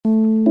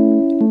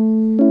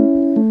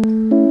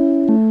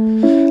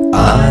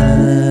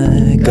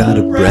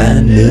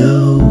brand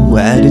new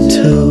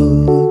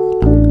attitude,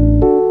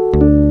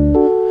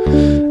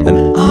 and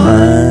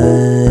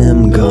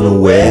I'm gonna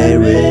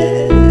wear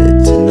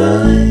it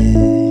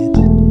tonight.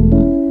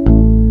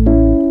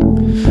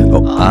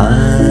 Oh,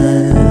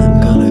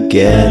 I'm gonna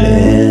get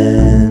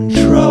in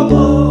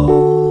trouble.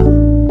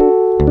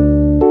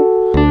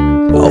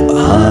 Oh,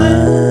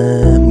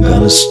 I'm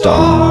gonna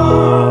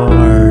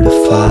start a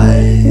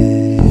fight.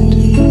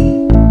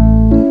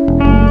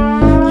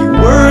 You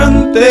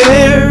weren't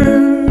there,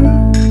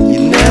 you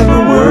never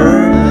were.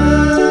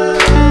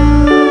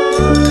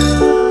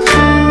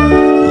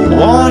 You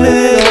wanted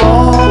it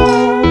all,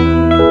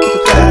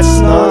 but that's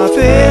not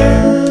fair.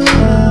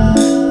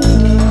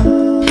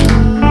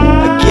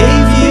 I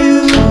gave you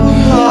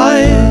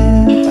life,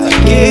 I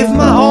gave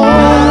my all.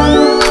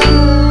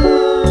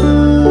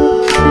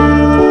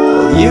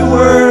 Well, you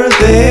were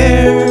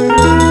there,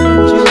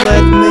 you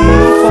let me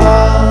fall.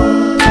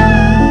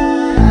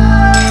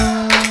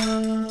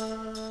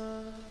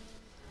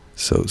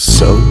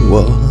 So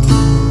what?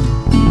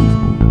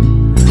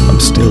 I'm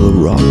still a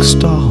rock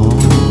star.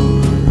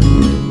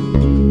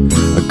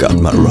 I got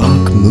my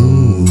rock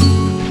moves,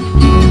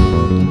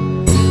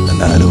 and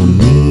I don't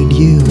need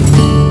you.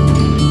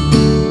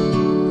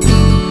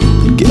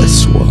 But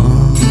guess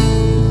what?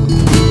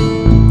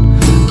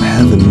 I'm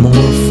having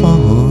more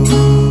fun.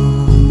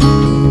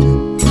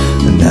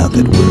 And now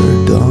that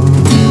we're done,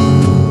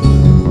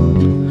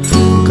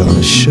 I'm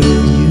gonna show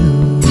you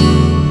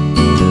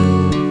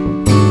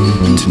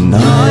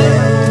tonight.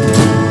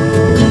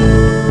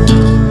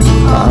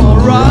 I'm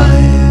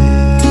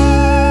alright,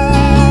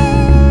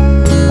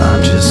 I'm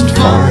just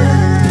fine.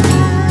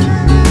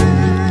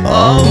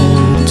 Oh,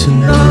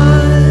 tonight,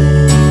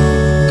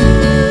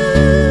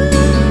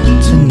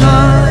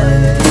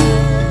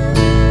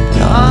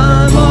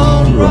 I'm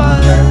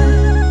alright.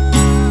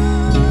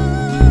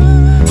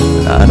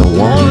 But I don't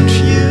want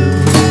you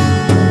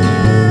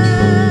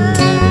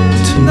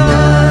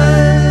tonight.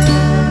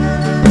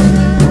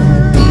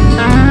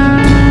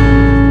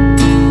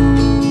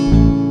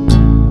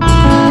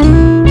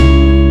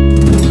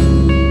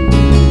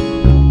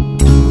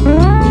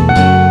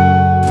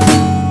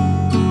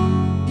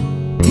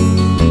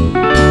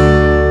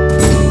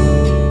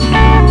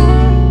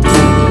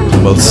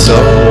 Well, so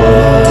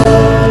what?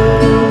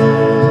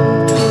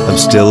 I'm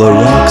still a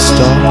rock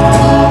star.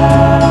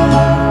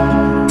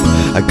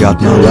 I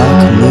got my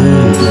rock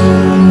moves,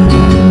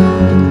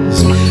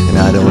 and I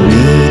don't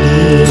need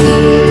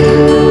you.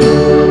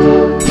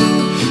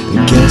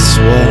 And guess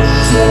what?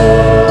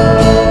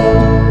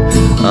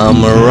 I'm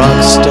a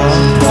rock star.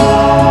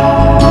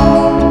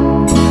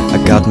 I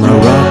got my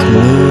rock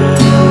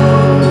moves,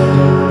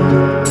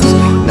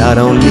 and I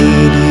don't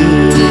need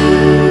you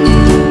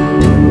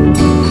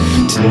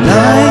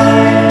tonight.